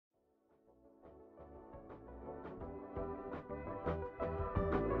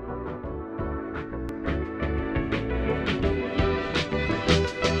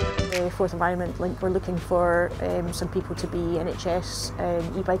Fourth Environment Link were looking for some people to be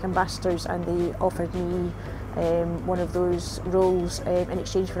NHS e-bike ambassadors, and they offered me one of those roles in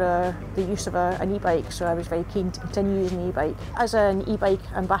exchange for the use of an e-bike, so I was very keen to continue using the e-bike. As an e-bike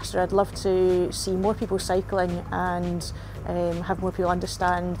ambassador, I'd love to see more people cycling and have more people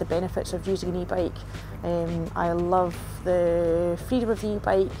understand the benefits of using an e-bike. I love the freedom of the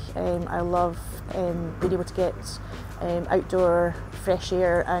e-bike. I love being able to get outdoor fresh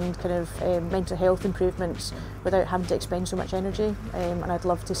air and kind of mental health improvements without having to expend so much energy, and I'd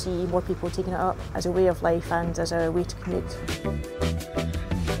love to see more people taking it up as a way of life and as a way to commute.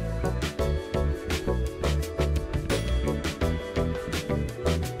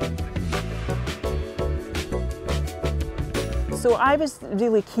 So I was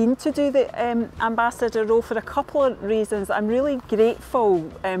really keen to do the ambassador role for a couple of reasons. I'm really grateful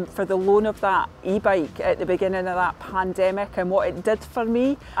for the loan of that e-bike at the beginning of that pandemic and what it did for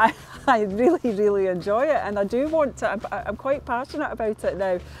me. I really enjoy it, and I do want to, I'm quite passionate about it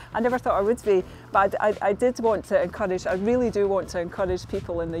now. I never thought I would be, but I did want to encourage, I really do want to encourage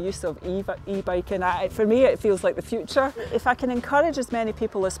people in the use of e-biking. For me it feels like the future. If I can encourage as many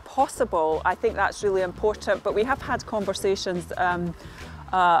people as possible, I think that's really important, but we have had conversations around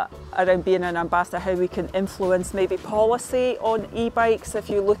being an ambassador, how we can influence maybe policy on e-bikes. If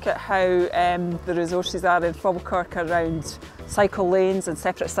you look at how the resources are in Falkirk around cycle lanes and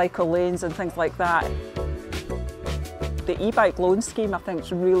separate cycle lanes and things like that. The e-bike loan scheme, I think,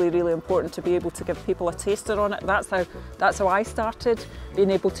 is really important to be able to give people a taster on it. That's how I started being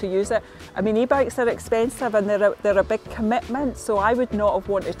able to use it. I mean, e-bikes are expensive and they're a big commitment, so I would not have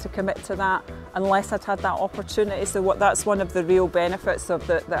wanted to commit to that unless I'd had that opportunity. So that's one of the real benefits of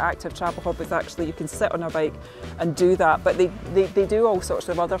the Active Travel Hub, is actually you can sit on a bike and do that. But they do all sorts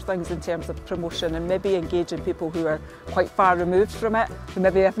of other things in terms of promotion and maybe engaging people who are quite far removed from it, who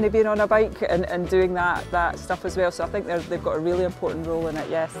maybe haven't been on a bike, and doing that stuff as well. So I think they've got a really important role in it,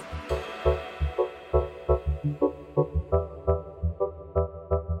 yes.